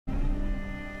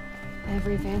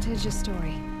Every vantage a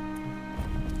story.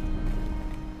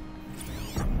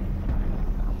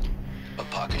 A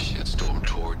pocket shitstorm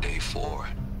tour day 4.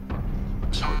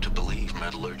 It's hard to believe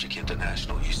Metallurgic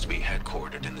International used to be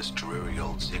headquartered in this dreary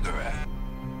old ziggurat.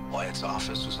 Wyatt's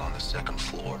office was on the 2nd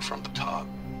floor from the top.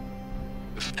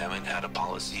 If Emmett had a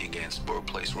policy against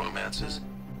workplace romances,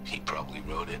 he probably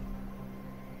wrote it.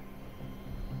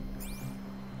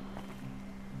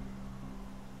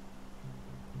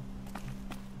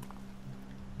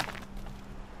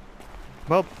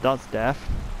 Well, that's death.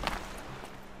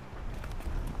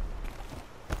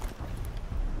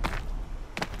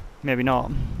 Maybe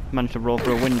not. Managed to roll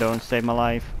through a window and save my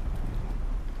life.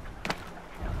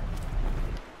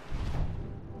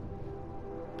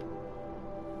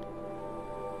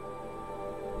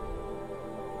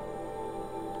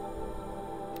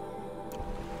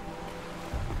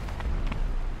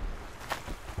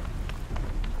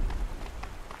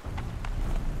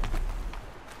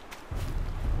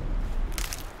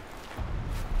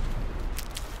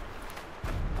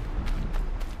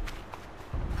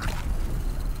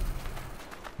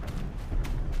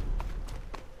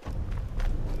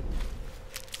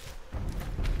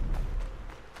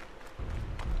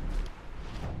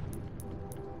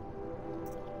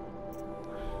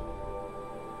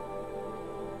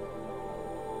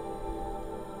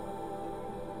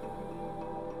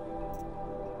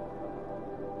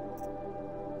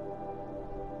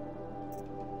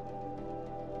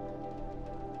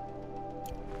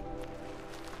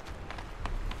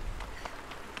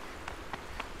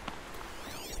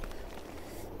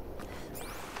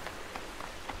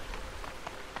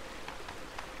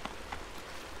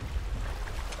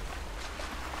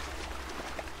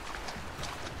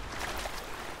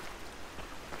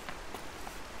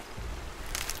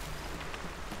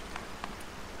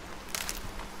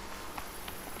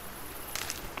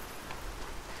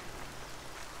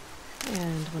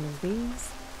 And one of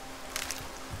these.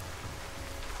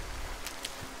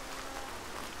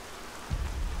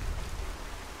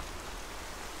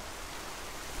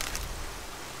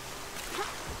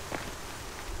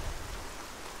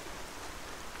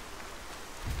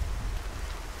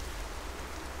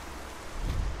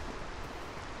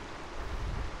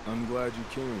 I'm glad you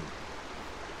came.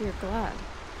 You're glad.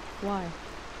 Why?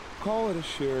 Call it a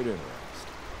shared interest.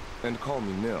 And call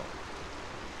me Nil.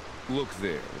 Look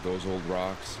there, those old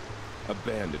rocks. A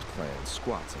bandit clan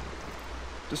squats in them.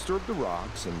 Disturb the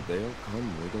rocks and they'll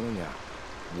come wiggling out.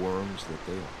 Worms that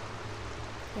they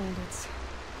are. Bandits.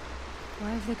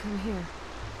 Why have they come here?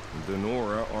 The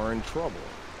Nora are in trouble.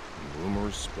 And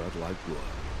rumors spread like blood.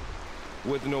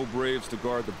 With no braves to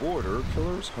guard the border,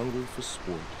 killers hungry for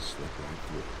sport slip right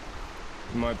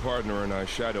through. My partner and I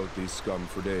shadowed these scum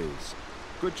for days.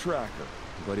 Good tracker,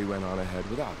 but he went on ahead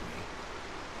without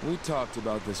me. We talked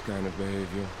about this kind of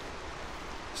behavior.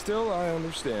 Still, I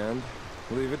understand.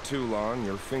 Leave it too long,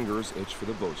 your fingers itch for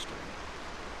the bowstring.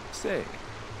 Say,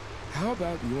 how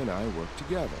about you and I work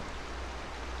together?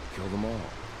 Kill them all.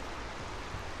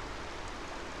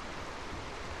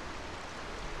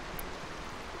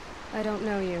 I don't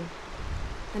know you,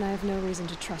 and I have no reason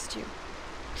to trust you.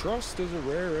 Trust is a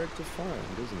rare egg to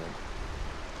find, isn't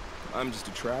it? I'm just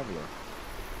a traveler,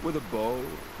 with a bow,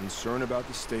 concern about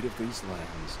the state of these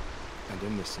lands, and a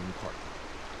missing partner.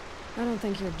 I don't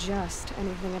think you're just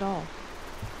anything at all.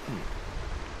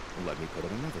 Let me put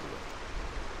it another way.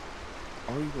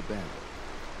 Are you a bandit?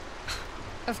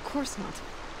 Of course not.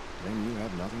 Then you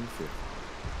have nothing to fear.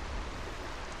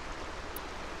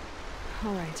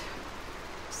 All right.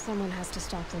 Someone has to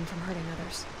stop them from hurting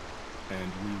others.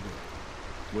 And we will.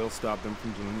 We'll stop them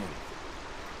from doing anything.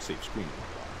 Safe screening.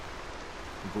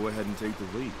 Go ahead and take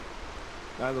the lead.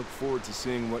 I look forward to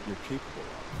seeing what you're capable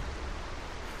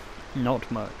of. Not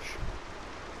much.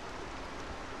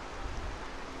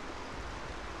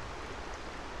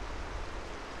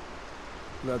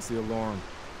 That's the alarm.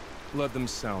 Let them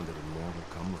sound it and more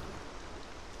will come running.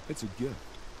 It's a gift.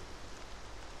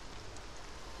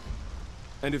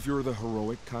 And if you're the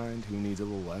heroic kind who needs a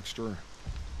little extra,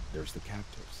 there's the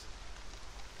captives.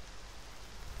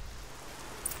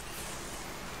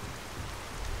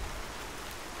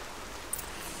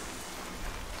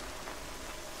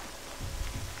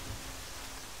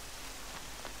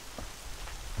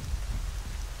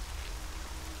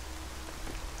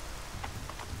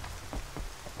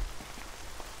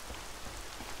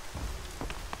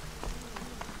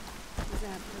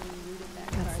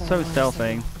 So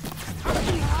stealthy.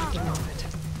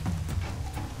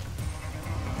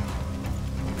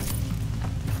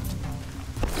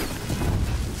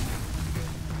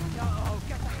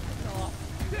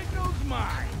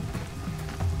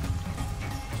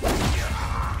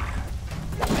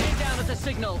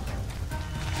 signal.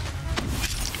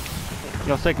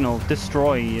 Your signal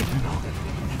destroyed.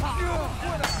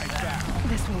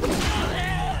 This will do.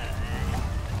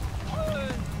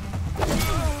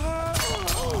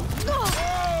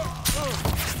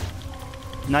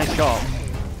 Nice shot.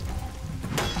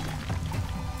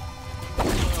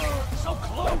 So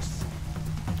close.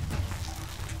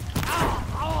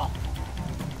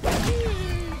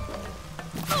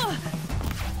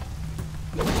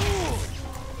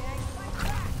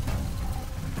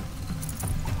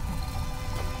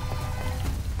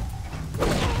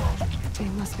 They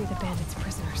must be the bandits'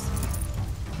 prisoners.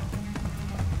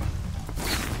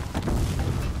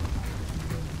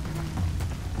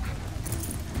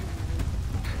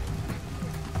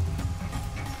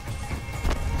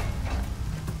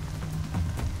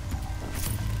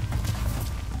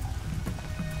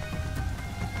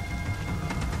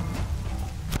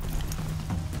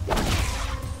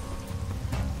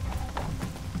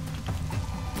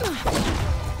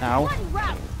 Ow.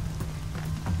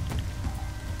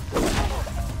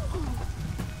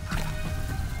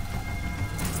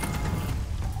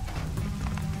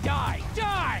 Die!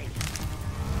 Die!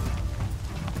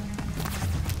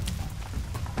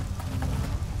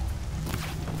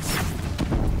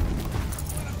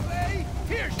 Wanna play?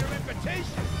 Here's your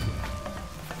invitation.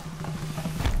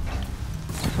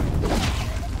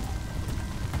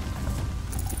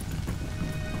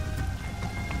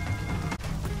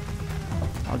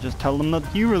 I'll just tell them that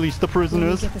you released the Let me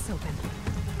prisoners. get this open.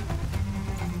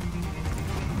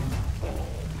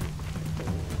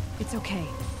 It's okay.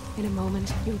 In a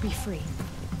moment, you'll be free.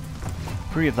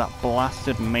 Free of that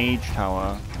blasted mage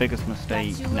tower. Biggest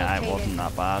mistake. Nah, it wasn't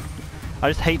that bad. I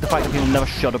just hate the fact that people never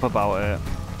shut up about it.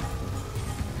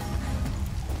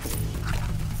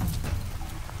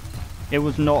 It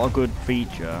was not a good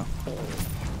feature.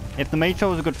 If the mage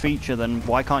tower was a good feature, then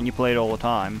why can't you play it all the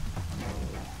time?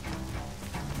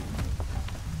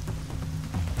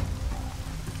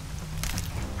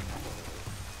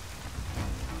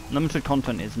 Limited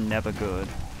content is never good.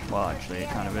 Well, actually, it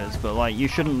kind of is, but like, you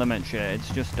shouldn't limit shit, it's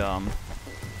just dumb.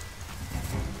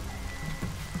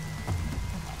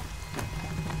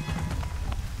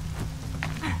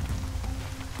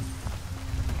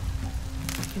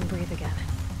 You can breathe again.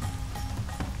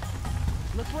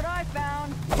 Look what I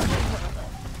found.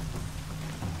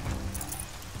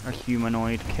 A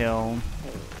humanoid kill.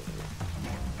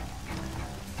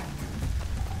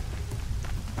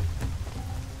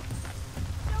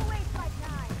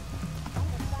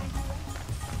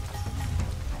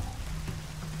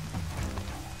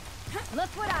 Look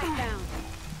what I found.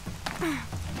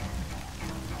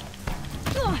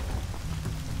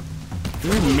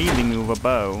 You immediately move a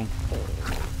bow.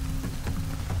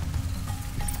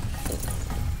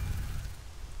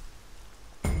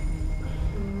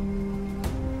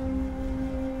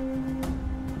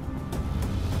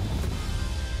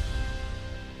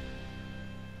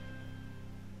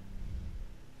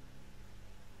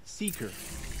 Seeker,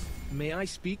 may I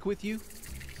speak with you?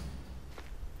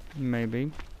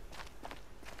 Maybe.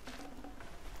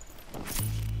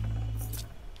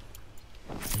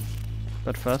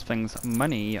 But first things,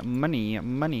 money, money,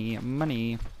 money,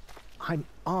 money. I'm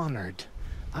honored.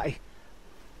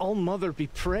 All Mother be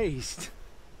praised.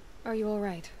 Are you all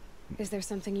right? Is there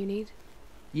something you need?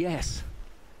 Yes.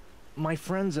 My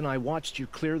friends and I watched you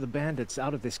clear the bandits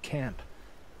out of this camp.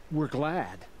 We're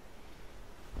glad.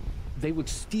 They would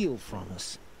steal from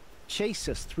us, chase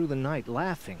us through the night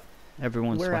laughing.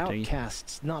 Everyone's We're sweaty.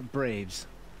 outcasts, not braves.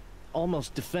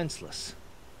 Almost defenseless.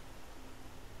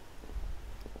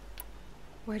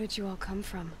 Where did you all come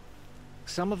from?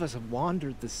 Some of us have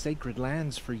wandered the sacred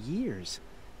lands for years.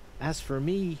 As for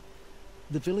me,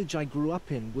 the village I grew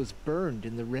up in was burned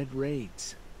in the Red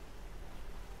Raids.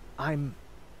 I'm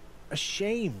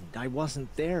ashamed I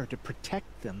wasn't there to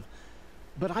protect them,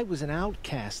 but I was an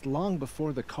outcast long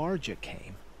before the Karja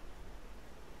came.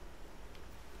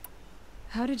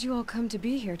 How did you all come to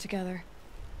be here together?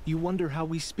 You wonder how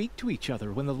we speak to each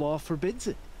other when the law forbids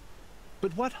it.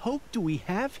 But what hope do we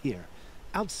have here,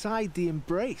 outside the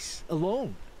embrace,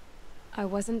 alone? I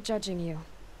wasn't judging you.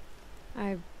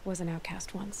 I was an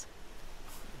outcast once.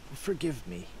 Forgive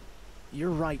me. You're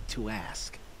right to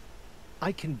ask.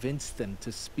 I convinced them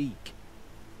to speak.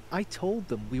 I told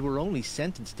them we were only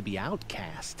sentenced to be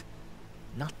outcast,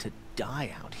 not to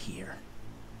die out here.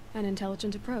 An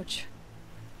intelligent approach.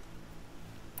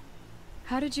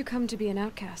 How did you come to be an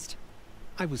outcast?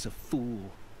 I was a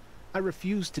fool. I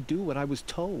refused to do what I was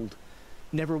told.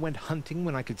 Never went hunting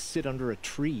when I could sit under a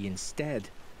tree instead.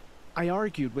 I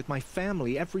argued with my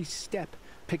family every step,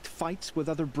 picked fights with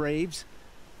other braves.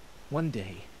 One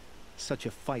day, such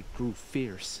a fight grew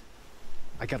fierce.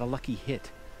 I got a lucky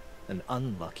hit, an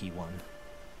unlucky one.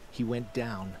 He went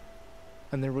down,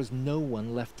 and there was no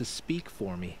one left to speak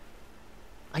for me.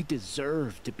 I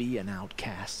deserve to be an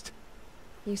outcast.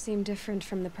 You seem different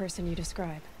from the person you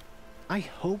describe. I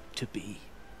hope to be.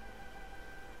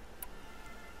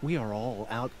 We are all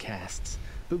outcasts,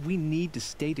 but we need to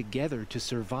stay together to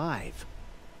survive.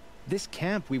 This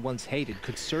camp we once hated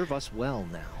could serve us well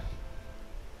now.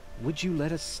 Would you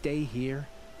let us stay here,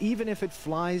 even if it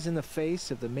flies in the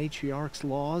face of the matriarch's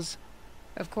laws?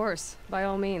 Of course, by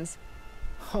all means.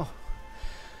 Oh,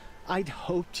 I'd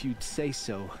hoped you'd say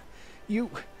so.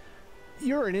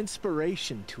 You're an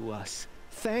inspiration to us.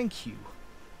 Thank you.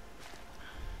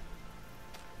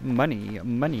 Money,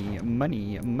 money,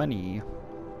 money, money.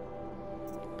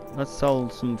 Let's sell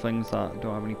some things that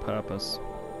don't have any purpose.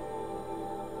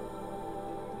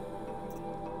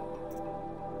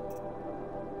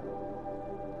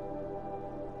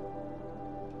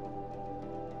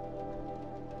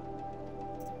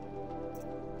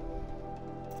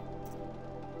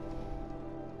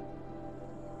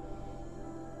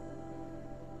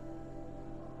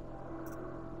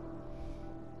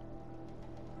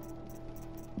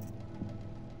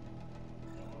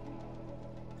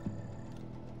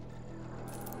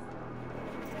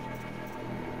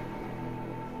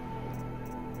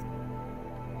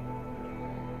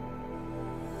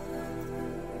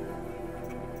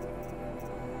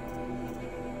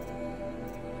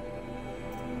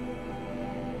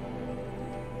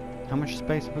 How much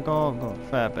space have we got? I've got a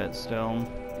fair bit still.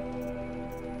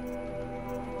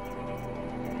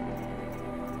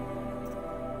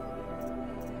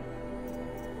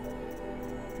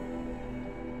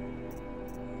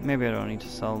 Maybe I don't need to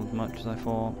sell as much as I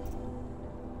thought.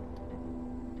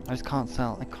 I just can't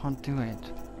sell. I can't do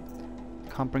it. I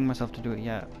can't bring myself to do it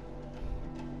yet.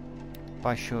 But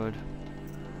I should.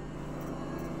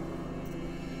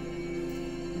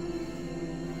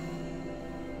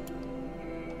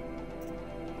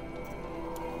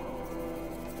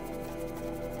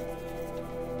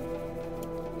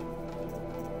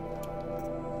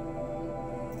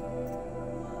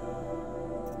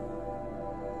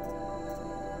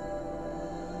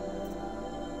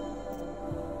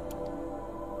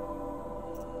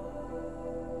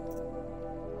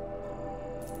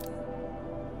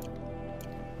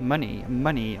 Money,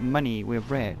 money, money, we're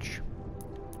rich.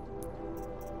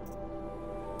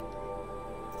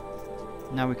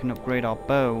 Now we can upgrade our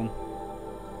bow.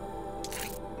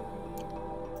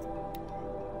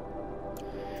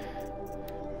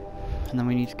 And then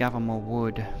we need to gather more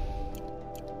wood.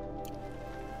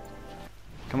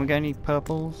 Can we get any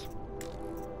purples?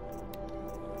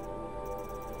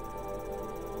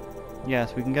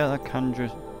 Yes, we can get that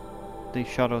conjure, the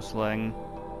shadow sling.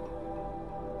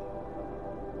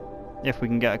 If we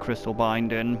can get a crystal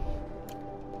binding.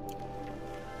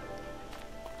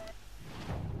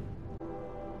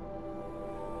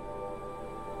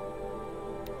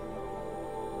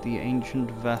 The ancient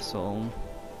vessel.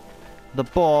 The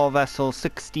boar vessel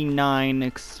 69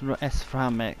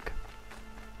 Esramic.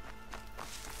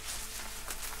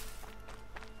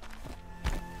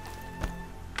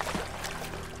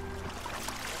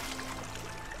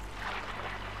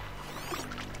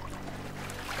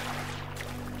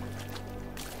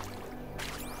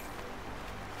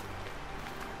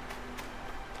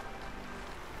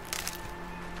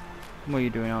 What are you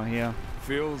doing out here?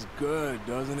 Feels good,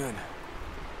 doesn't it?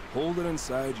 Hold it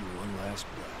inside you one last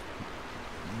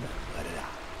breath. Let it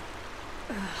out.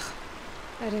 Ugh.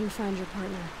 I didn't find your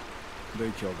partner.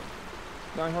 They killed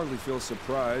him. I hardly feel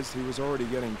surprised. He was already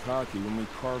getting cocky when we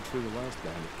carved through the last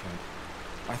bandit camp.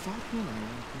 I thought he and I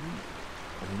were agreed.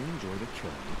 I didn't enjoy the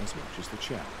killing as much as the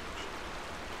challenge.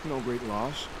 No great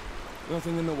loss.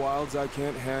 Nothing in the wilds I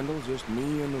can't handle, just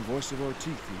me and the voice of our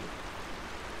teeth here.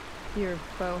 Your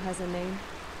bow has a name?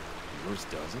 Yours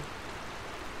doesn't?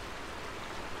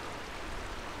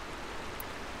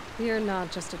 You're not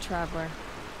just a traveler.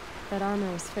 That armor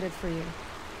was fitted for you,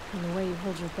 and the way you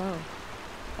hold your bow.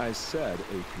 I said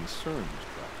a concerned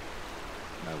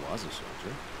traveler. I was a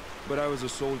soldier, but I was a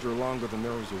soldier longer than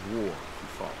there was a war, if you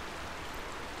follow.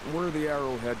 Where the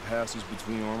arrowhead passes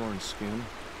between armor and skin,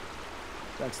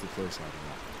 that's the place I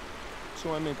belong.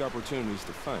 So I make opportunities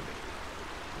to find it.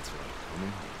 That's like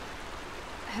coming home.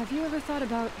 Have you ever thought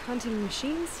about hunting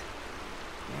machines?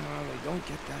 No, they don't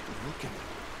get that look in their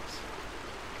eyes.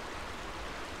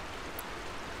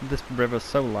 This river's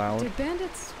so loud. Did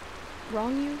bandits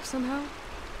wrong you somehow?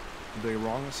 They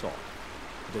wrong us all.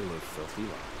 They live filthy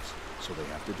lives, so they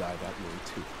have to die that way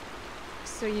too.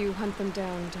 So you hunt them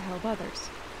down to help others?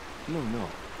 No.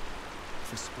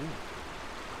 For sport.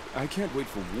 I can't wait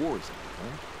for wars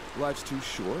anymore. Life's too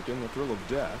short and the thrill of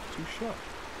death too sharp.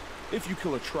 If you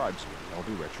kill a tribesman, there'll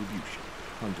be retribution.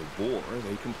 Hunt a boar,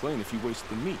 they complain if you waste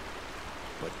the meat.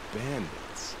 But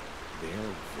bandits,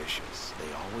 they're vicious.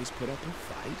 They always put up a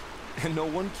fight, and no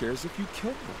one cares if you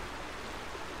kill them.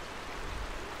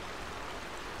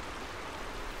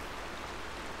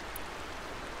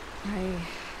 I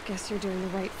guess you're doing the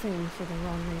right thing for the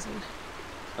wrong reason.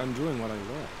 I'm doing what I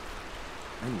love.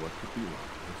 And what could be wrong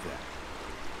with that?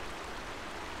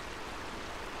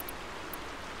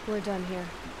 We're done here.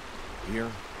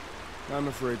 Here? I'm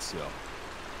afraid so.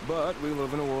 But we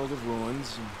live in a world of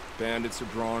ruins, and bandits are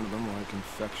drawn to them like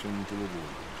infection to a wound.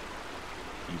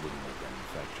 You wouldn't let that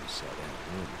infection set in,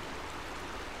 would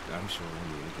you? I'm sure I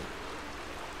mean it.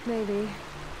 Maybe,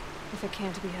 if it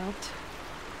can't be helped.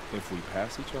 If we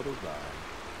pass each other by,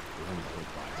 we'll know it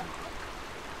by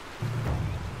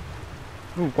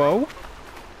now. Ooh, whoa.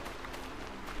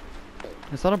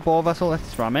 Is that a ball vessel that's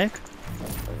ceramic?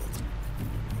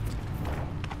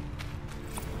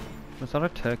 Was that a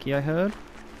turkey I heard?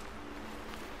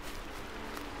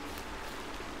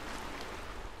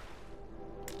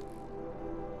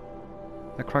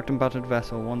 A cracked and battered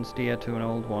vessel, once dear to an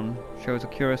old one, shows a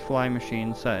curious flying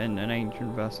machine set in an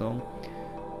ancient vessel.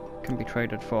 Can be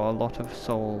traded for a lot of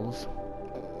souls.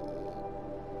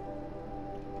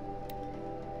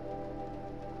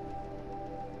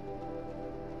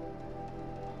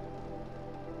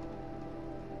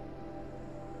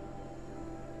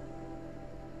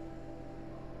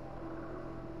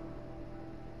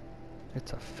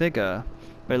 It's a figure,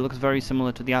 but it looks very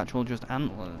similar to the actual just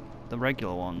antler, the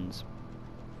regular ones.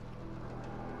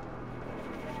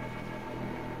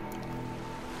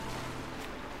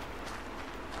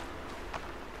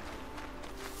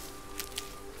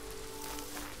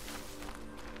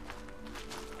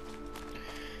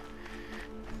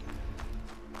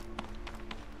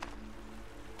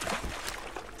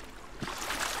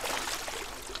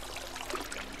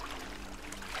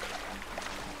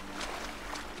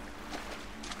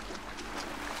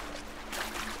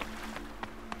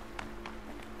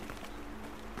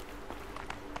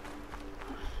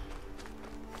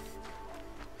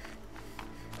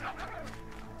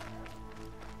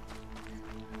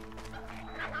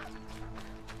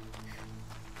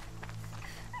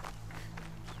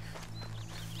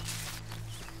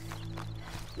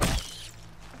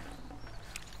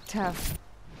 Tough.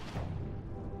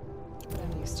 But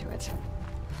I'm used to it.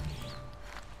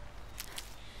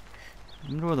 I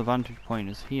wonder where the vantage point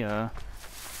is here.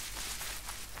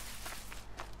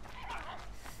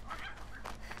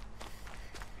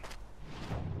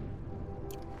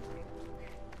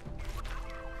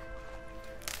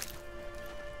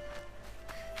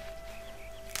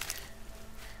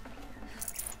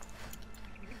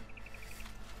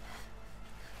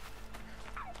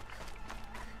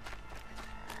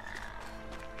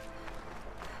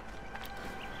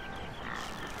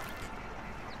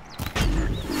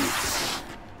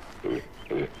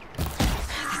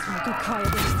 Go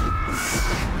quietly.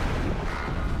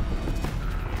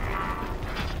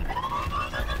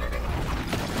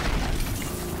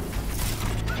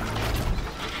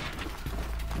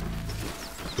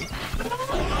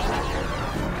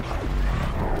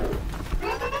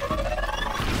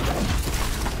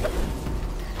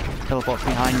 Teleports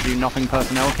behind you, nothing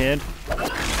personnel, kid.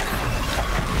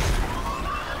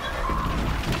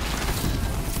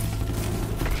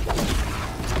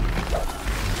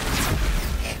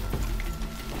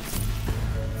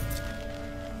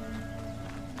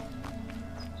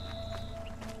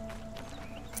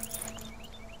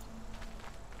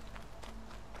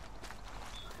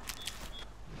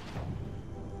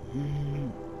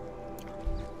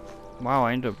 Wow,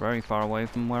 I ended up very far away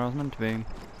from where I was meant to be.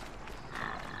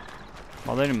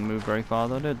 Well, they didn't move very far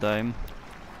though, did they?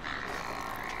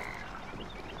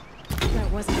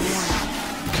 That wasn't one.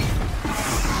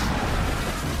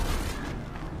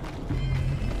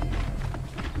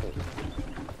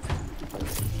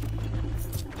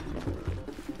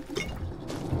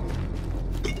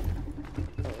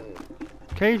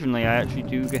 Occasionally I actually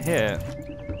do get hit.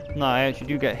 No, I actually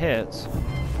do get hits.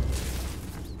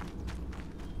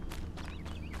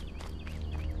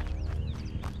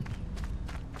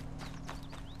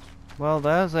 Well,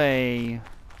 there's a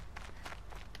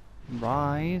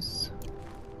rise.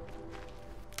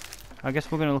 I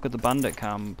guess we're gonna look at the bandit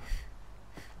camp.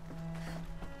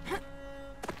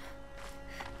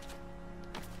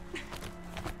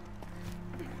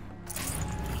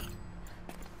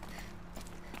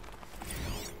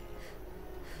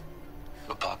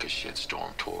 A pocket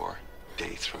shitstorm tour,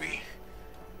 day 3.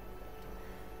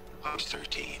 I was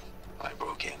 13. I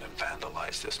broke in and vandalized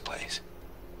terrorize this place.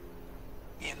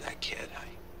 Me and that kid, I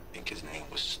think his name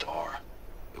was Star.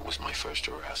 It was my first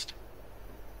arrest.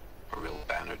 A real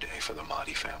banner day for the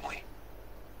Mahdi family.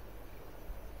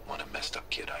 What a messed up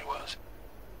kid I was.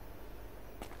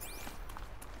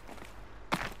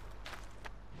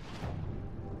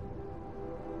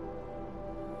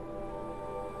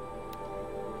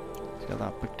 He's got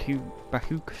that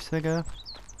Bahook figure.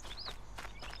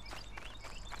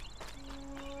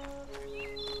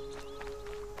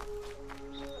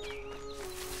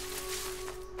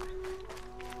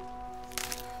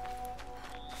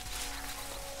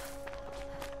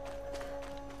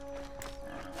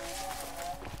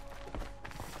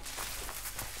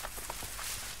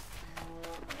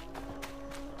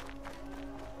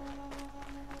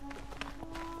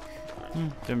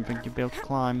 Didn't think you'd be able to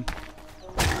climb.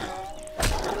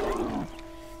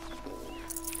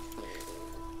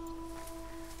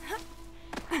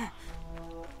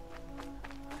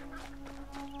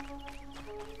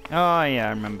 Oh yeah, I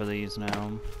remember these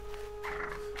now.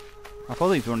 I thought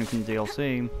these were only from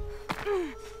DLC.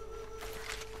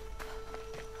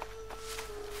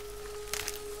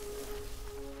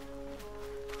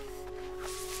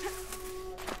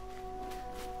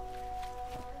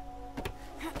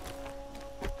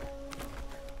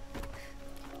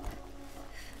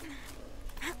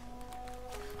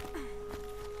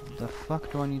 The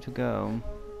fuck do I need to go?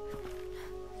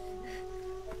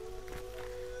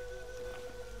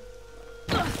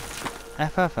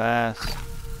 FFS.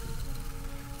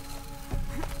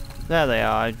 There they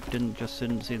are. I didn't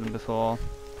see them before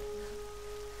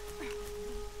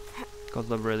because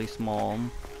they're really small.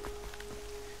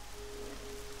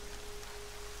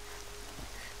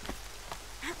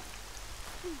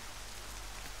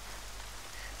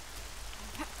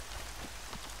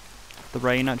 The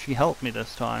rain actually helped me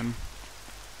this time.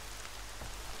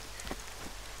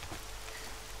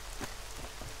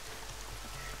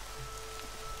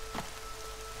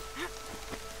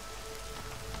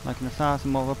 Like an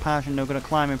assassin, more of a passion, no good at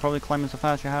climbing, probably climbing so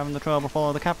fast you're having the trouble,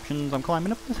 follow the captions. I'm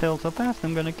climbing up this hill so fast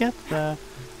I'm gonna get there.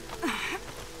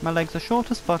 My legs are short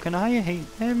as fuck and I hate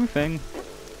everything.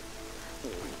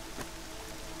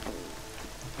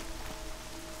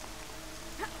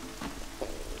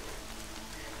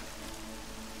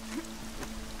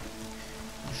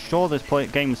 Sure, this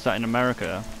game is set in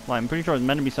America. Like, I'm pretty sure it's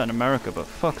meant to be set in America, but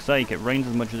fuck's sake, it rains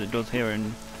as much as it does here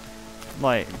in,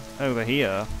 like, over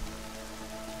here.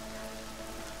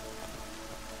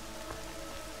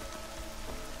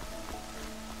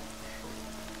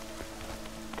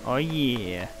 Oh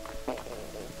yeah.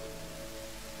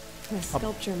 The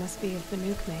sculpture must be of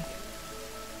Banuk make.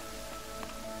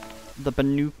 The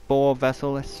Banuk bore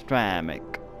vessel is ceramic.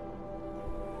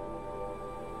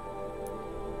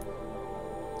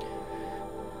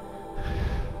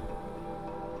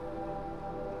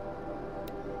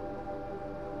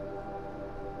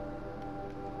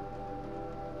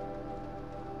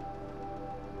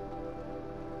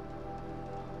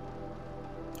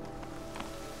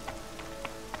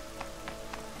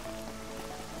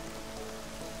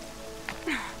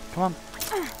 Come on.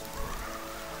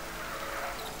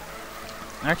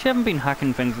 I actually haven't been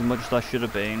hacking things as much as I should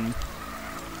have been.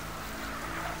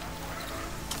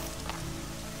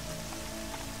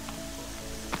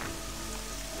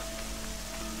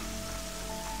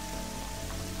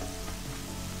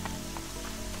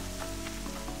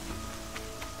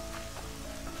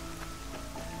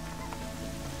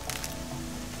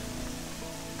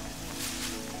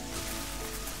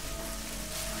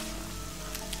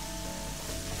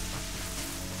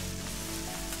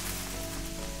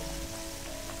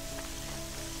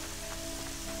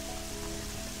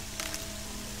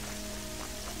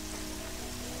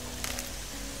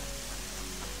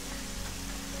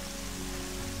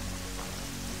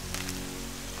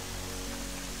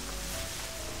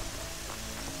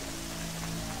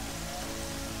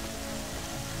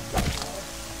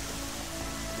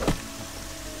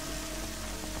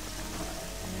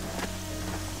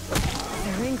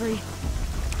 They're angry.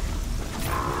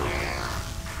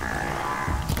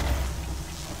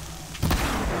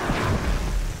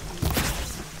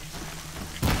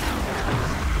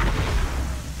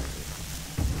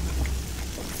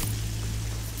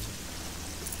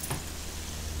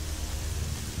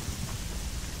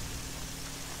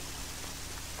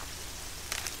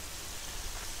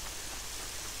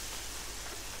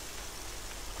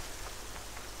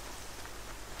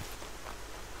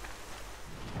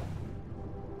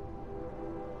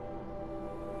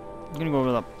 I'm gonna go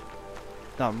over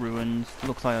that ruins.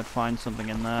 Looks like I'd find something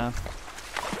in there.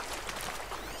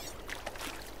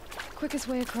 Quickest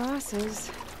way across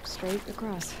is straight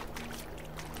across.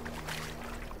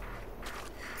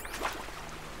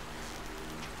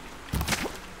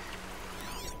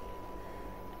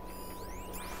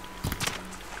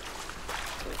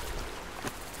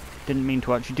 didn't mean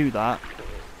to actually do that.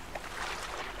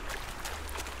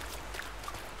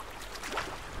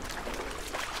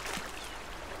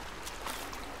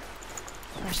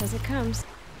 Fresh as it comes.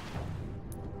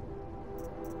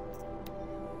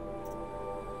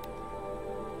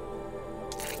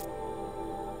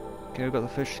 Okay, we've got the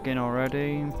fish skin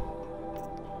already.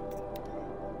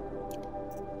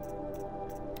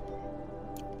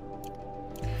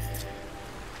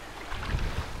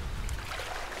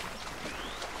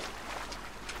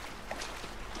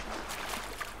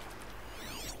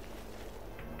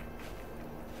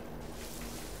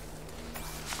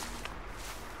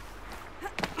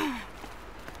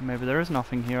 Maybe there is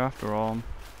nothing here after all.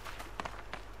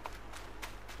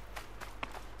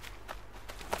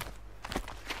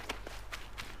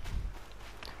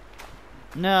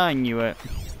 Nah, I knew it.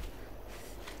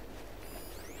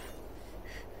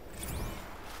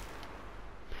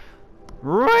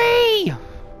 Ree!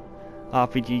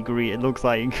 RPG Gree, it looks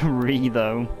like Ree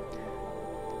though.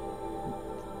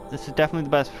 This is definitely the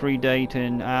best free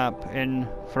dating app in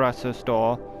Ferrasa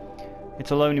store. It's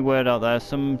a lonely word out there.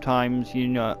 Sometimes you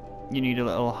need a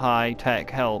little high-tech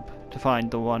help to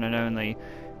find the one and only.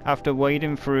 After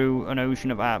wading through an ocean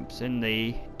of apps in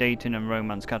the dating and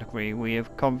romance category, we are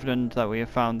confident that we have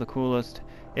found the coolest,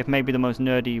 if maybe the most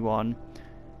nerdy one.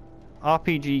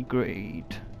 RPG Greed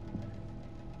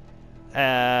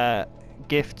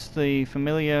gifts the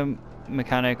familiar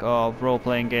mechanic of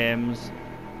role-playing games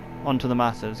onto the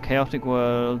masses. Chaotic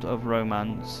world of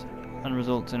romance, and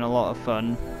results in a lot of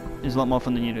fun. Is a lot more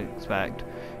fun than you'd expect.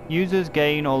 Users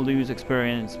gain or lose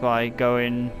experience by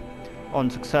going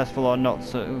on successful or not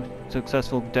so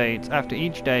successful dates. After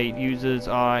each date, users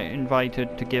are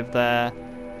invited to give their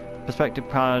prospective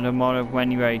partner more of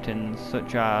many ratings,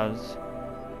 such as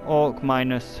Orc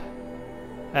minus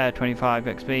 25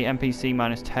 XP, NPC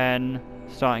minus 10,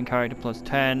 starting character plus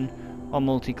 10, or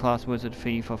multi-class wizard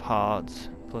thief of hearts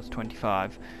plus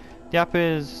 25. The app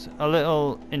is a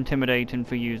little intimidating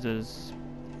for users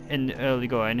in the early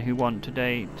going who want to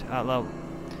date at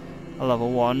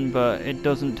level 1, but it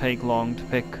doesn't take long to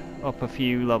pick up a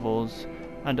few levels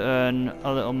and earn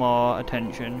a little more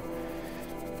attention.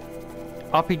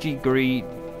 RPG Greed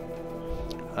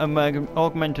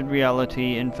augmented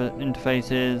reality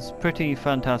interface is pretty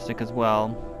fantastic as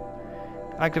well.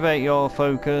 Activate your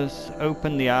focus,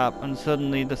 open the app, and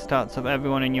suddenly the stats of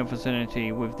everyone in your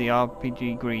vicinity with the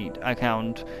RPG Greed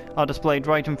account are displayed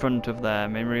right in front of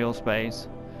them in real space.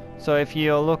 So if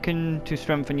you're looking to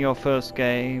strengthen your first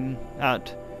game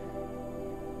at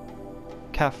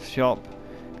Caf Shop,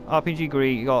 RPG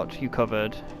Greed got you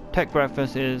covered. Tech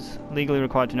Breakfast is legally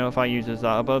required to notify users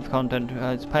that above content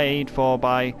is paid for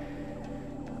by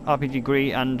RPG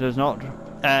Greed and does not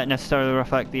necessarily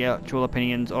reflect the actual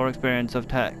opinions or experience of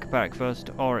Tech Breakfast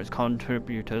or its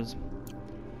contributors.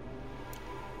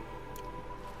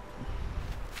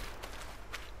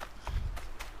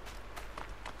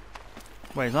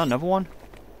 Wait, is that another one?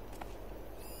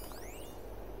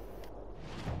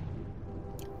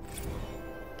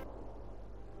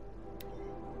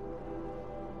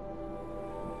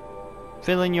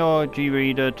 Filling your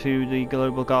G-Reader to the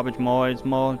global garbage more is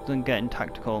more than getting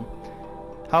tactical.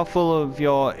 How full of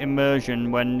your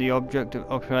immersion when the object of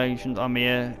operations are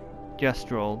mere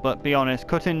gestural, but be honest,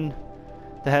 cutting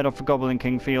the head off a Goblin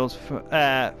King feels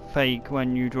fake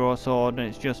when you draw a sword and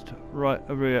it's just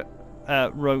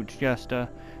roach gesture.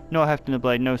 No heft in the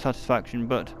blade, no satisfaction,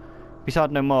 but be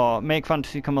sad no more. Make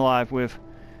fantasy come alive with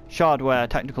Shardware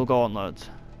Tactical Gauntlets.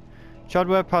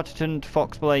 Shardware patent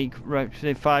Fox Blake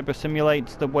repetitive fiber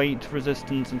simulates the weight,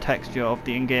 resistance and texture of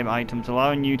the in-game items,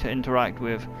 allowing you to interact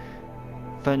with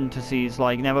fantasies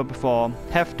like never before.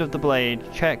 Heft of the blade,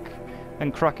 check,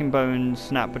 and cracking bones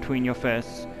snap between your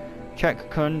fists. Check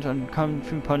cunt and kung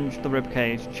fu punch the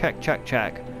ribcage. Check, check,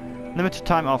 check. Limited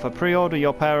time offer. Pre-order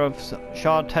your pair of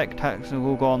Shard Tech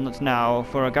Tactical Gauntlets now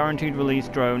for a guaranteed release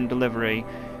drone delivery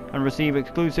and receive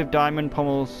exclusive Diamond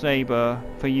Pommel Saber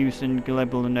for use in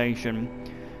Global Nation.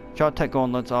 Shard Tech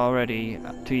Gauntlets are ready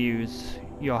to use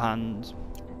your hands.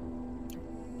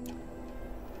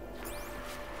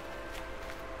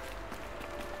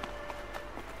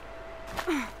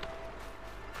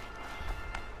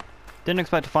 Didn't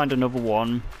expect to find another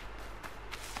one.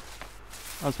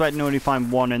 I was expecting to only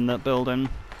find one in that building.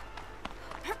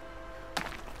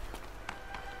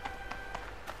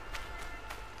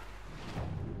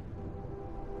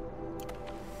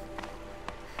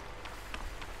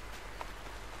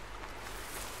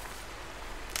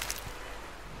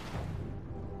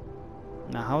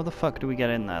 Now how the fuck do we get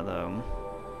in there though?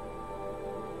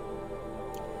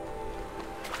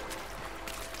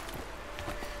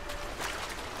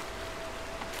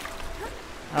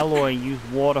 Alloy, use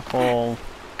waterfall.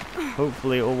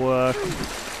 Hopefully it'll work.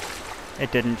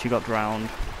 It didn't, she got drowned.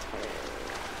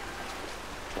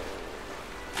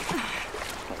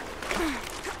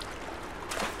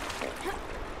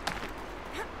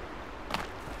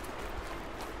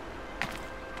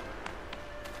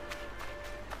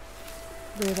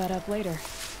 Rear that up later.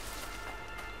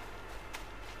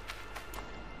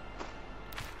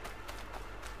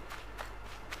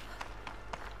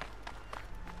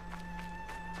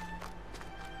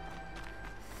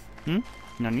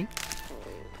 Nani?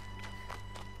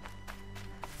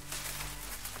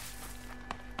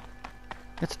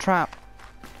 It's a trap.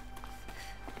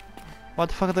 What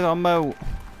the fuck have they got a moat?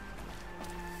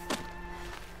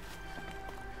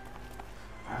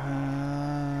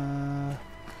 I'm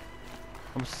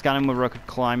scanning whether I could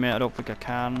climb it. I don't think I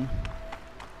can.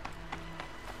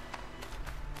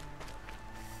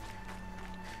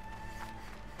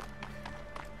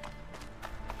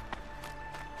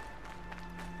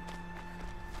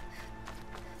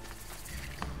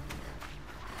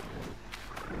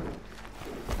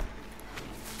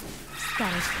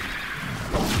 Got it.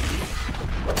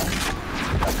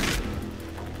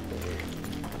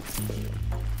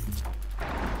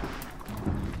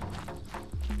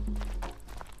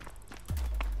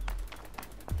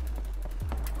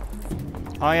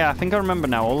 Oh yeah, I think I remember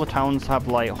now. All the towns have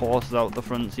like horses out the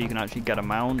front so you can actually get a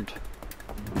mount.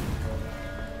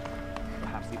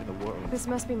 Perhaps even the world. This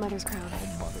must be Mother's crown.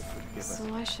 Mother forgive us.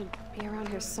 So I should be around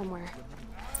here somewhere.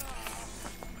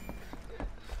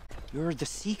 You're the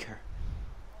Seeker.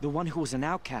 The one who was an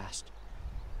outcast.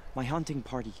 My hunting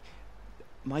party.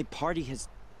 My party has...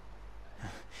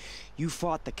 You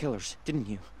fought the killers, didn't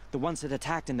you? The ones that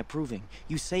attacked in the Proving.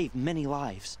 You saved many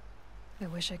lives. I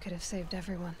wish I could have saved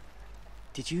everyone.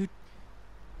 Did you...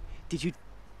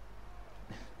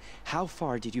 How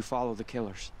far did you follow the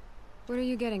killers? What are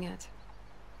you getting at?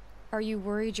 Are you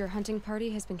worried your hunting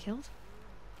party has been killed?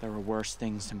 There are worse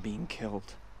things than being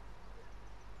killed.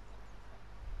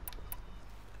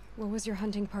 What was your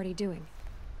hunting party doing?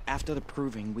 After the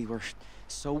Proving, we were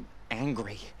so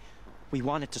angry. We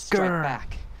wanted to strike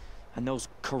back. And those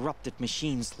corrupted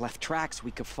machines left tracks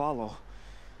we could follow.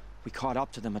 We caught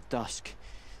up to them at dusk.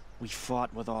 We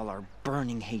fought with all our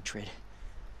burning hatred.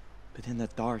 But in the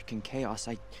dark and chaos,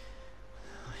 I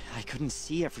couldn't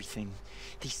see everything.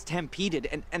 They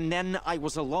stampeded, and then I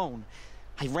was alone.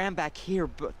 I ran back here,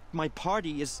 but my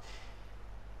party is...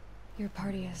 Your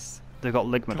party is... They've got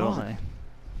Ligma, don't they?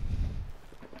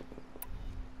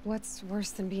 What's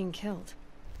worse than being killed?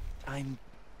 I'm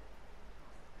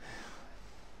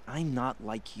not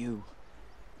like you.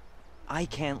 I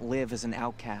can't live as an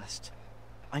outcast.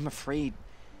 I'm afraid...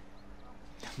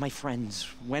 My friends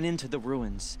went into the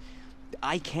ruins.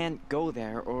 I can't go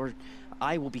there, or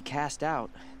I will be cast out.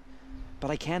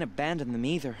 But I can't abandon them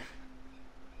either.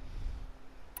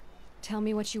 Tell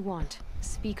me what you want.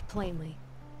 Speak plainly.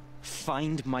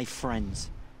 Find my friends.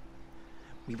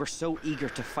 We were so eager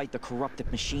to fight the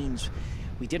corrupted machines,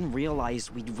 we didn't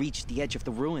realize we'd reached the edge of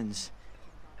the ruins.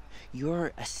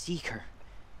 You're a seeker.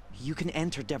 You can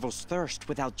enter Devil's Thirst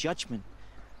without judgment.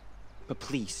 But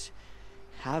please,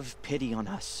 have pity on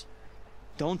us.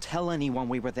 Don't tell anyone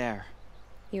we were there.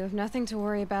 You have nothing to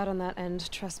worry about on that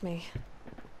end, trust me.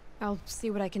 I'll see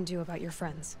what I can do about your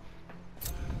friends.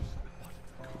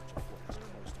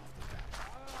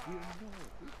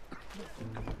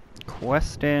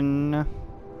 Questing.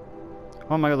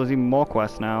 Oh my god, there's even more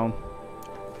quests now.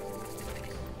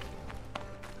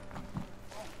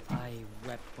 I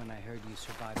wept when I heard you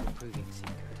survived the Proving,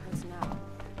 Seeker. As now,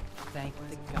 thank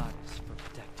the goddess for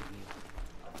protecting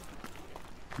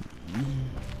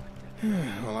you.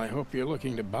 Well, I hope you're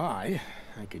looking to buy.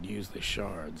 I could use the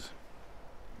shards.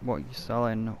 What are you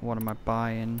selling? What am I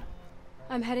buying?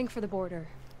 I'm heading for the border.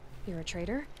 You're a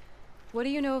trader? What do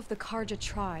you know of the Karja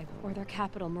tribe, or their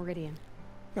capital, Meridian?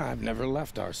 I've never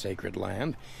left our sacred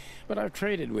land, but I've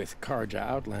traded with Karja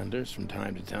outlanders from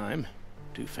time to time.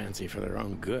 Too fancy for their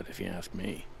own good, if you ask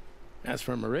me. As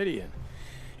for Meridian,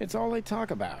 it's all they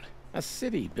talk about. A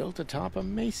city built atop a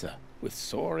mesa, with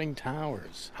soaring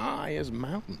towers, high as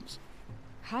mountains.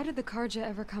 How did the Karja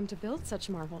ever come to build such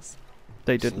marvels?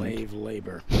 They didn't. Slave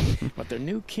labor. But their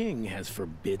new king has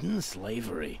forbidden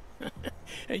slavery.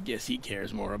 I guess he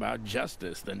cares more about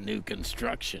justice than new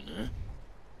construction, huh?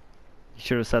 You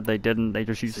should have said they didn't. They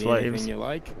just use See slaves. anything you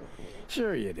like?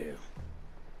 Sure you do.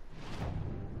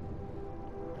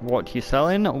 What you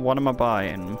selling? What am I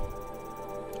buying?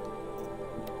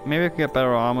 Maybe I could get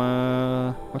better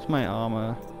armor. What's my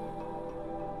armor?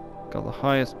 Got the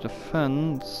highest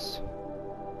defense.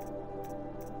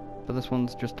 But this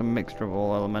one's just a mixture of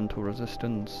all elemental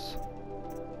resistance.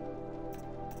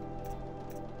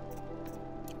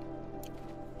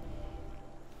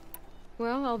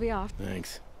 Well, I'll be off.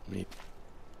 Thanks. Me.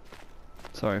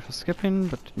 Sorry for skipping,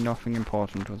 but nothing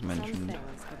important was mentioned.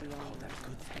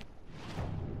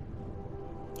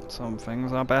 Some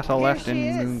things are better left in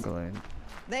Moonglade.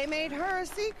 They made her a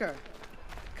seeker.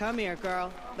 Come here,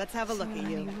 girl. Let's have a look at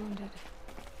you. Wounded.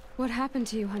 What happened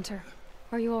to you, Hunter?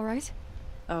 Are you all right?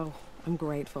 Oh, I'm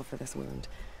grateful for this wound.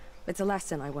 It's a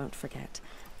lesson I won't forget.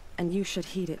 And you should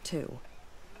heed it too.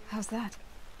 How's that?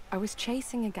 I was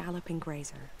chasing a galloping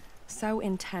grazer, so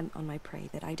intent on my prey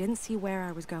that I didn't see where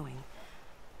I was going.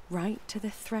 Right to the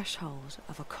threshold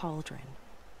of a cauldron.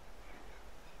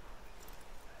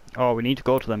 Oh, we need to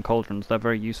go to them cauldrons. They're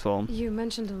very useful. You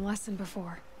mentioned a lesson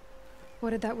before. What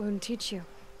did that wound teach you?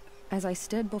 As I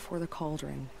stood before the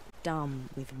cauldron, dumb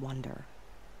with wonder.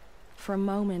 For a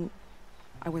moment,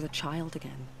 I was a child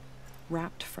again,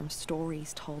 wrapped from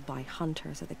stories told by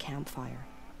hunters at the campfire.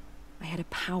 I had a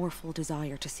powerful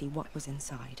desire to see what was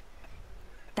inside.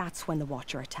 That's when the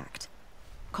Watcher attacked.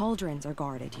 Cauldrons are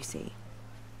guarded, you see.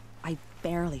 I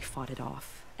barely fought it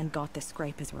off, and got this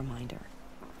scrape as a reminder.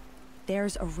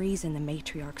 There's a reason the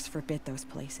matriarchs forbid those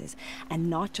places, and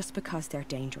not just because they're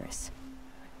dangerous.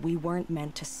 We weren't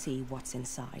meant to see what's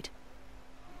inside.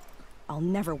 I'll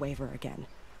never waver again.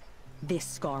 This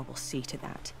scar will see to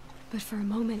that. But for a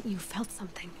moment you felt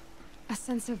something. A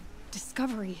sense of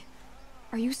discovery.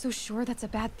 Are you so sure that's a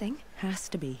bad thing? Has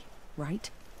to be, right?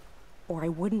 Or I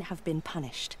wouldn't have been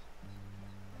punished.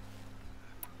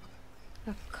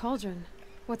 A cauldron?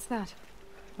 What's that?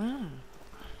 Ah,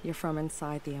 you're from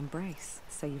inside the Embrace,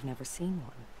 so you've never seen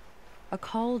one. A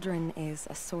cauldron is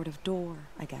a sort of door,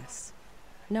 I guess.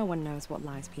 No one knows what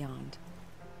lies beyond.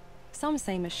 Some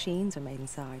say machines are made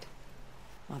inside.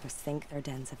 Others think they're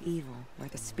dens of evil, where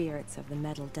the spirits of the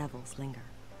metal devils linger.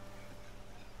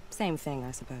 Same thing,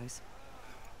 I suppose.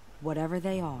 Whatever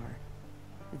they are,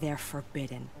 they're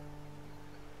forbidden.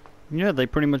 Yeah, they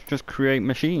pretty much just create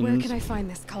machines. Where can I find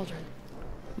this cauldron?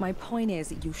 My point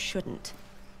is, you shouldn't.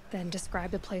 Then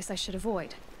describe the place I should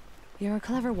avoid. You're a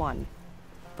clever one,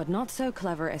 but not so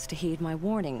clever as to heed my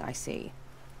warning, I see.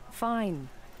 Fine,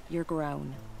 you're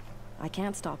grown. I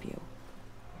can't stop you.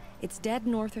 It's dead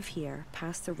north of here,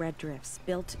 past the red drifts,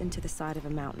 built into the side of a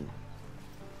mountain.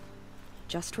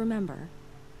 Just remember,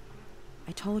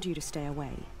 I told you to stay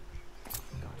away.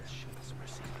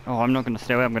 Oh, I'm not going to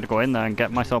stay away. I'm going to go in there and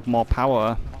get myself more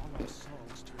power.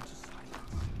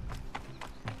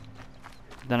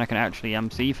 Then I can actually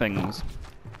MC things.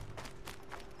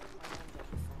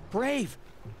 Brave!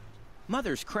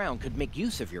 Mother's crown could make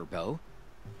use of your bow.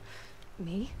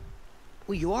 Me?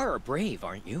 Well, you are a brave,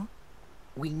 aren't you?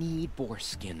 We need boar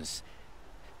skins.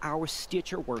 Our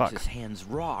stitcher works his hands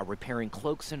raw, repairing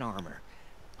cloaks and armor.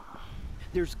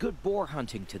 There's good boar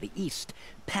hunting to the east,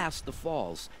 past the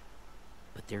falls.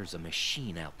 But there's a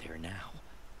machine out there now.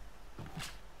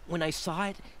 When I saw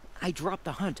it, I dropped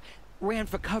the hunt, ran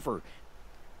for cover,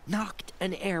 knocked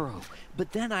an arrow,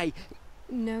 but then I...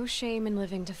 No shame in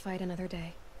living to fight another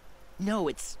day. No,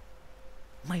 it's...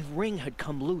 my ring had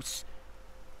come loose.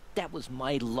 That was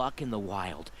my luck in the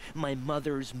wild. My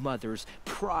mother's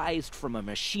prized from a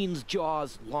machine's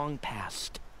jaws long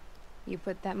past. You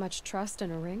put that much trust in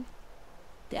a ring?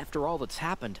 After all that's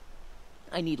happened,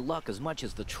 I need luck as much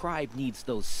as the tribe needs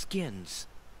those skins.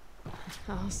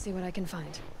 I'll see what I can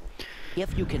find.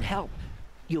 If you can help,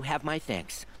 you have my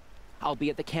thanks. I'll be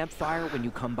at the campfire when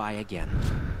you come by again.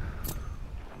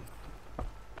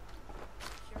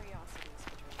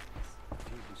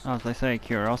 As they say,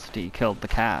 curiosity killed the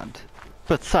cat,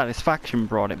 but satisfaction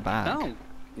brought it back. Oh,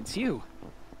 it's you.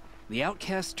 The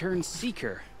outcast turned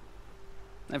seeker.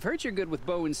 I've heard you're good with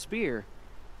bow and spear.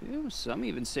 Some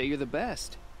even say you're the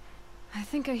best. I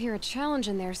think I hear a challenge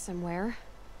in there somewhere,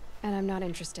 and I'm not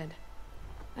interested.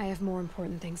 I have more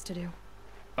important things to do.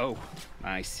 Oh,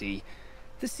 I see.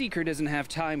 The Seeker doesn't have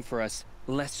time for us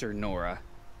lesser Nora.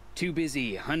 Too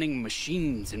busy hunting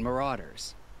machines and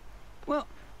marauders. Well,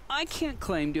 I can't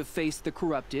claim to have faced the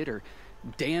corrupted or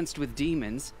danced with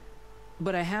demons,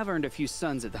 but I have earned a few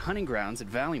sons at the hunting grounds at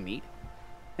Valleymeet.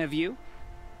 Have you?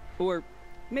 Or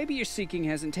maybe your seeking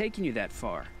hasn't taken you that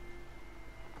far.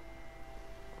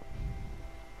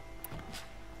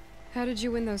 How did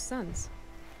you win those sons?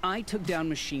 I took down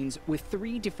machines with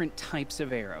 3 different types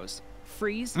of arrows.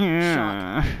 Freeze,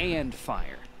 shock, and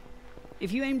fire.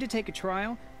 If you aim to take a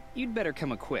trial, you'd better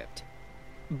come equipped.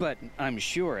 But I'm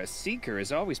sure a seeker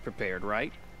is always prepared,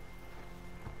 right?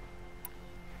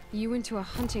 You went to a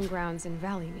hunting grounds in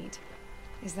Valleymeet.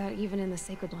 Is that even in the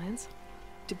Sacred Lands?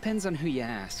 Depends on who you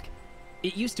ask.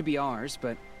 It used to be ours,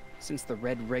 but since the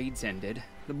Red Raids ended,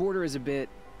 the border is a bit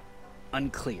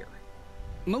unclear.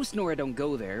 Most Nora don't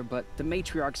go there, but the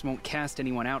matriarchs won't cast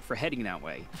anyone out for heading that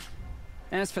way.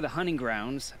 As for the hunting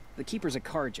grounds, the keeper's a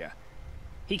Karja.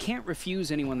 He can't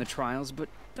refuse anyone the trials, but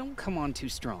don't come on too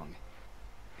strong.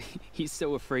 He's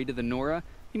so afraid of the Nora,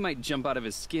 he might jump out of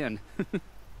his skin.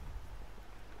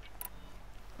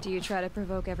 Do you try to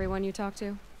provoke everyone you talk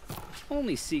to?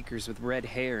 Only seekers with red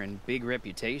hair and big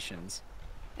reputations.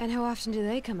 And how often do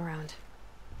they come around?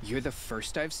 You're the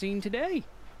first I've seen today.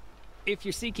 If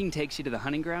your seeking takes you to the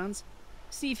hunting grounds,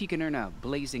 see if you can earn a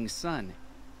blazing sun.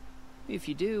 If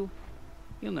you do,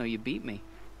 you'll know you beat me.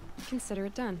 Consider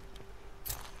it done.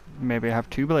 Maybe I have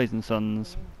 2 blazing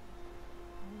suns.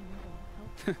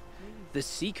 The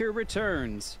Seeker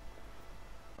returns.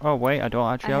 Oh wait, I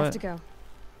don't actually I have have it. to go.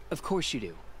 Of course you do.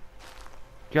 Do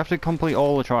you have to complete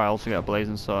all the trials to get a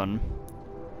blazing sun?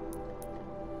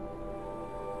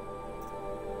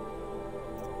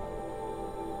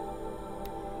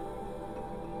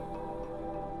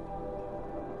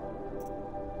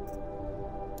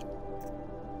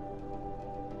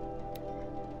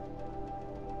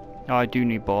 Oh, I do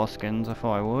need boar skins, I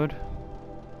thought I would.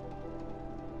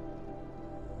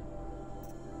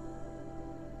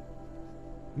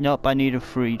 Nope, I need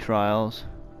 3 trials.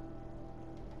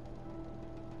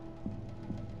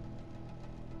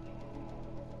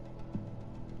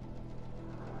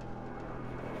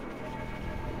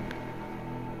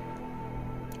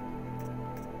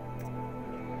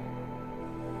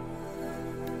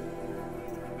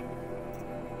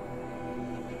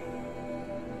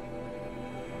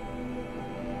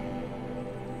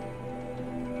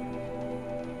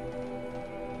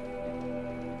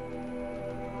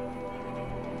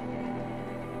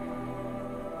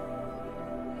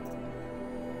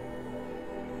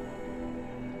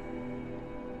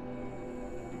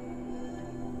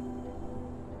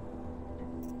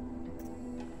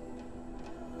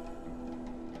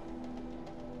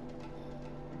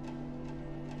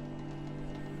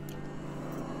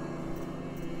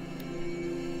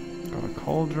 Got a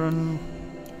cauldron.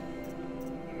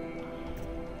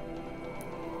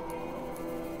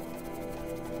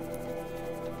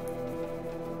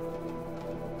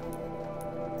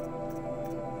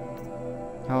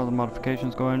 How are the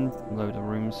modifications going? Loads of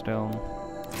rooms still.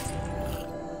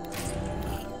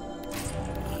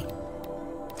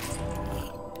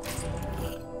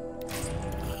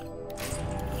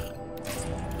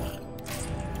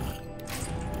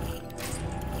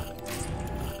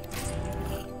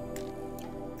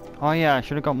 Oh yeah, I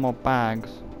should have got more bags.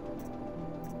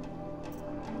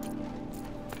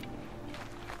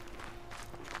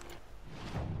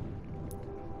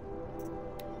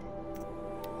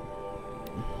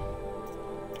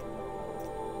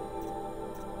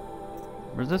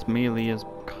 Resist melee is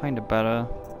kind of better.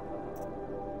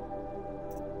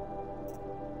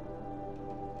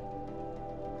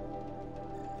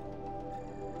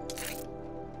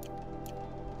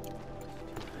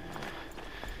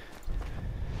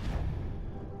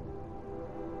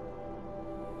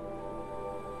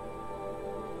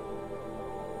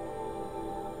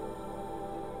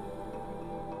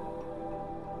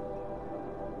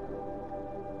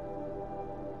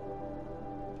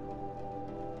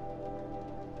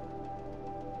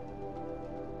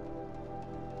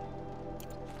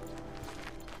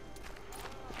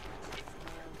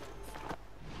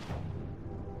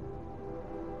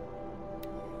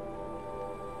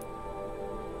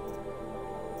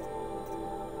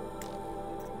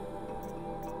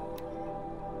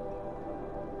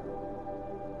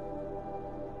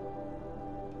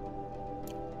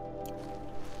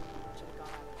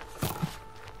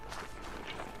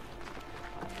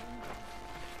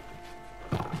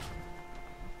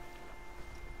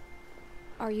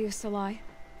 Are you Salai?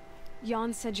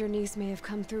 Jan said your niece may have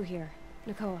come through here.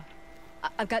 Nakoa.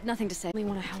 I've got nothing to say. I only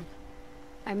want to help.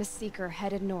 I'm a seeker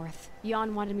headed north.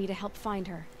 Jan wanted me to help find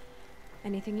her.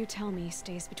 Anything you tell me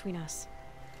stays between us.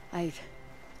 I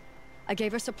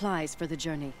gave her supplies for the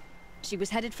journey. She was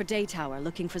headed for Day Tower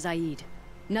looking for Zaid.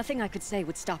 Nothing I could say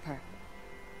would stop her.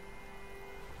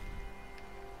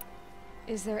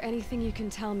 Is there anything you can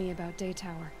tell me about Day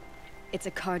Tower? It's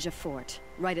a Karja fort,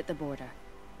 right at the border.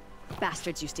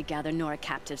 Bastards used to gather Nora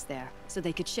captives there, so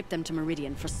they could ship them to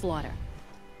Meridian for slaughter.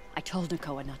 I told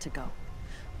Nakoa not to go.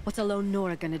 What's a lone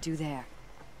Nora gonna do there?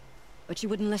 But she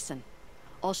wouldn't listen.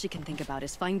 All she can think about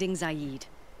is finding Zaid.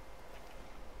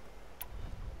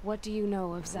 What do you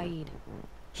know of Zaid?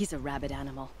 He's a rabid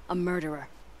animal, a murderer.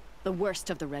 The worst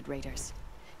of the Red Raiders.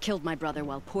 Killed my brother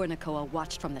while poor Nakoa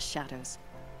watched from the shadows.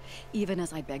 Even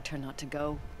as I begged her not to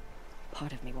go,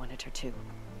 part of me wanted her to.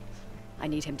 I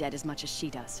need him dead as much as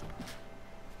she does.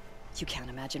 You can't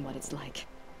imagine what it's like.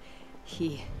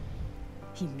 He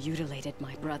He mutilated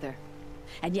my brother.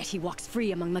 And yet he walks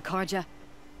free among the Karja.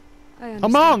 I understand.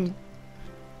 Among!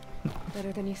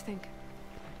 Better than you think.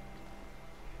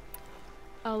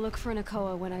 I'll look for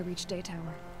Nakoa when I reach Day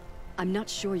Tower. I'm not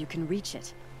sure you can reach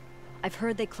it. I've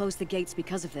heard they closed the gates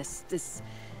because of this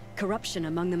corruption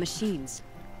among the machines.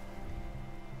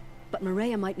 But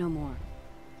Maria might know more.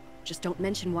 Just don't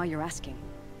mention why you're asking.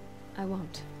 I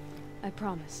won't. I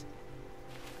promise.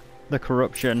 The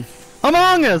corruption.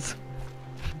 Among Us!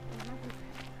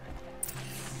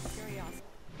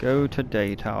 Go to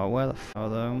Day Tower. Where the f*** are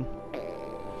though?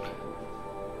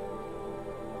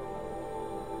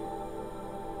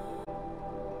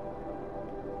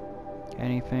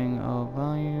 Anything of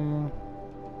value?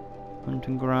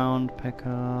 Hunting ground, pick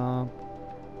up.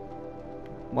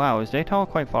 Wow, is Day Tower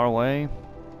quite far away?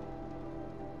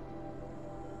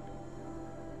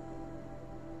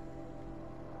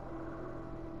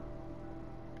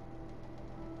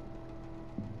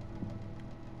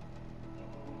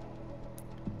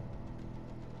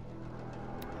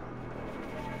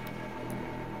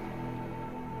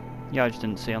 Yeah, I just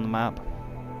didn't see on the map.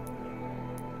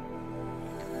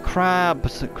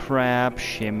 Crabs, crab,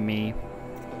 shimmy.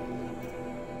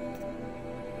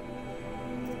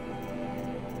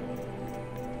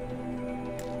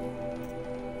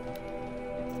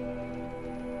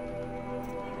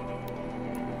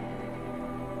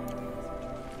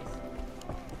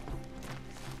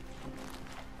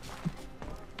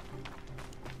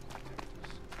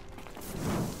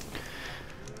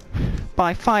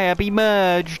 By fire be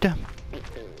merged.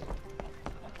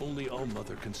 Only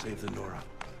All-Mother can save the Nora.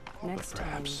 Next But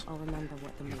perhaps time, I'll remember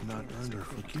what the you've not earned her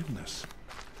forgiveness.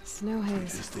 Snow It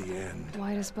haze. is the end.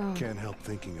 White as bone. Can't help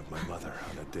thinking of my mother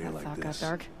on a day That like thought got this.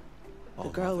 dark. The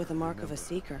All-Mother, girl with the mark of a remember.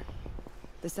 seeker.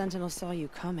 The Sentinel saw you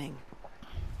coming.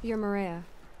 You're Maria.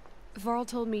 Varl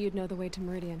told me you'd know the way to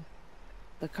Meridian.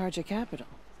 The Karja capital.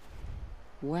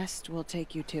 West will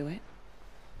take you to it,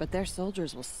 but their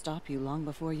soldiers will stop you long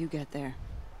before you get there.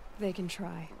 They can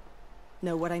try.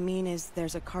 No, what I mean is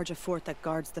there's a Karja fort that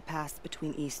guards the pass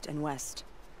between east and west.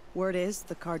 Word is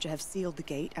the Karja have sealed the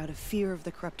gate out of fear of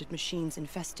the corrupted machines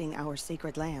infesting our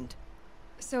sacred land.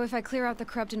 So if I clear out the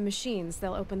corrupted machines,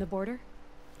 they'll open the border?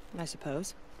 I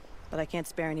suppose. But I can't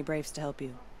spare any braves to help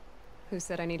you. Who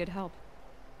said I needed help?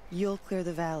 You'll clear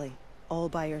the valley, all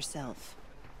by yourself.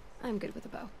 I'm good with a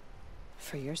bow.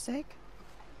 For your sake?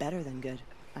 Better than good,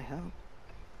 I hope.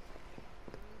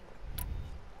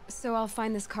 So I'll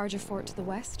find this Karja fort to the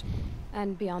west?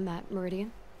 And beyond that,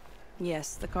 Meridian?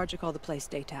 Yes, the Karja call the place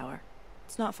Day Tower.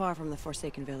 It's not far from the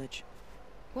Forsaken Village.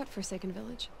 What Forsaken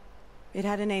Village? It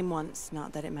had a name once,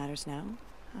 not that it matters now.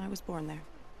 I was born there.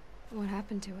 What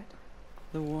happened to it?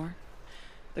 The war.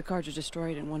 The Karja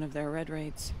destroyed in one of their red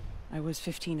raids. I was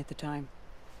 15 at the time.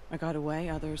 I got away,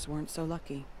 others weren't so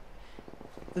lucky.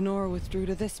 The Nora withdrew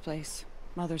to this place,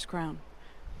 Mother's Crown.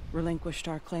 Relinquished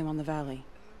our claim on the valley.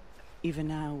 Even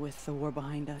now, with the war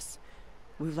behind us,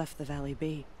 we've left the valley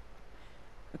be.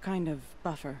 A kind of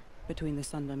buffer between the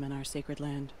Sundom and our sacred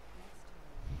land.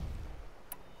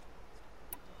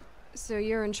 So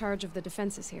you're in charge of the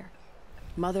defenses here?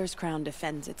 Mother's Crown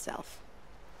defends itself.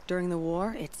 During the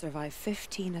war, it survived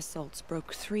 15 assaults,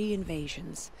 broke 3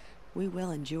 invasions. We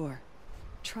will endure.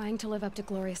 Trying to live up to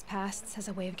glorious pasts has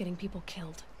a way of getting people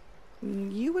killed.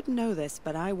 You wouldn't know this,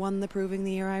 but I won the proving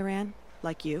the year I ran.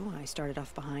 Like you, I started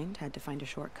off behind, had to find a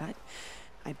shortcut.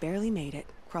 I barely made it,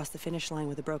 crossed the finish line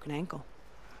with a broken ankle.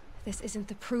 This isn't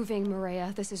the proving,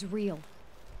 Maria. This is real.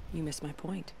 You missed my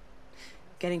point.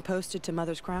 Getting posted to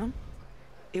Mother's Crown?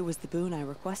 It was the boon I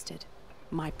requested.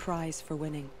 My prize for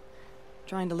winning.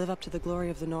 Trying to live up to the glory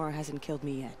of the Nora hasn't killed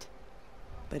me yet.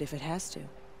 But if it has to,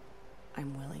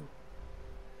 I'm willing.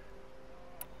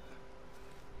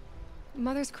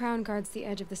 Mother's Crown guards the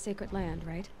edge of the sacred land,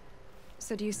 right?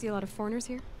 So do you see a lot of foreigners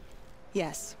here?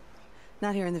 Yes.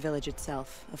 Not here in the village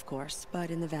itself, of course,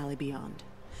 but in the valley beyond.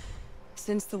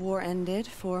 Since the war ended,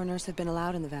 foreigners have been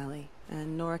allowed in the valley,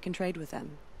 and Nora can trade with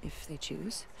them, if they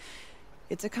choose.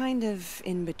 It's a kind of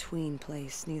in-between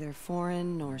place, neither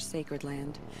foreign nor sacred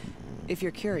land. If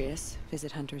you're curious,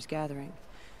 visit Hunter's Gathering.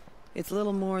 It's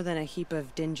little more than a heap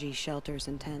of dingy shelters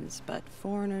and tents, but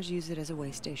foreigners use it as a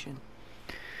way station.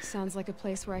 Sounds like a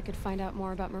place where I could find out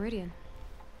more about Meridian.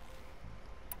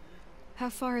 How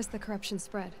far has the corruption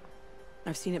spread?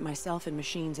 I've seen it myself in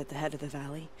machines at the head of the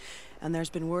valley, and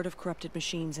there's been word of corrupted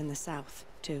machines in the south,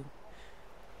 too.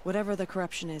 Whatever the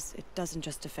corruption is, it doesn't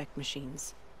just affect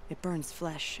machines. It burns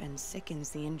flesh and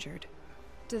sickens the injured.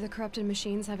 Do the corrupted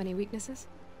machines have any weaknesses?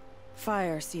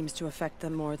 Fire seems to affect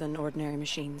them more than ordinary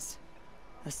machines.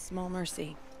 A small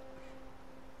mercy.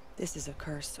 This is a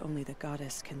curse only the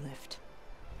goddess can lift.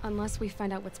 Unless we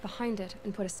find out what's behind it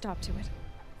and put a stop to it.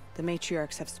 The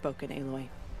matriarchs have spoken, Aloy.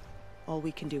 All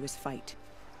we can do is fight.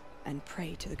 And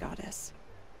pray to the goddess.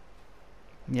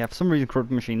 Yeah, for some reason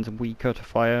corrupted machines are weaker to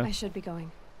fire. I should be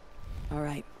going.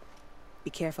 Alright. Be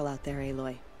careful out there,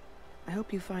 Aloy. I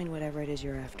hope you find whatever it is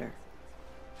you're after.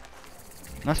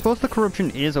 I suppose the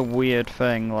corruption is a weird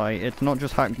thing, like, it's not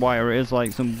just hacked wire, it is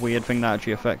like some weird thing that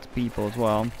actually affects people as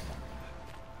well.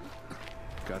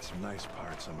 Got some nice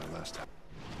parts on my last.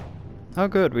 Oh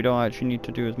good, we don't actually need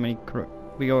to do as many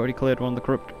we already cleared one of the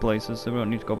corrupted places, so we don't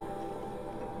need to go.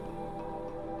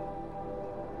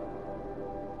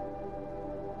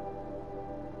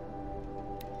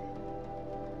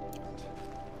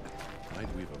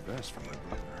 Might weave a vest for my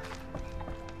brother.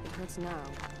 It hurts now.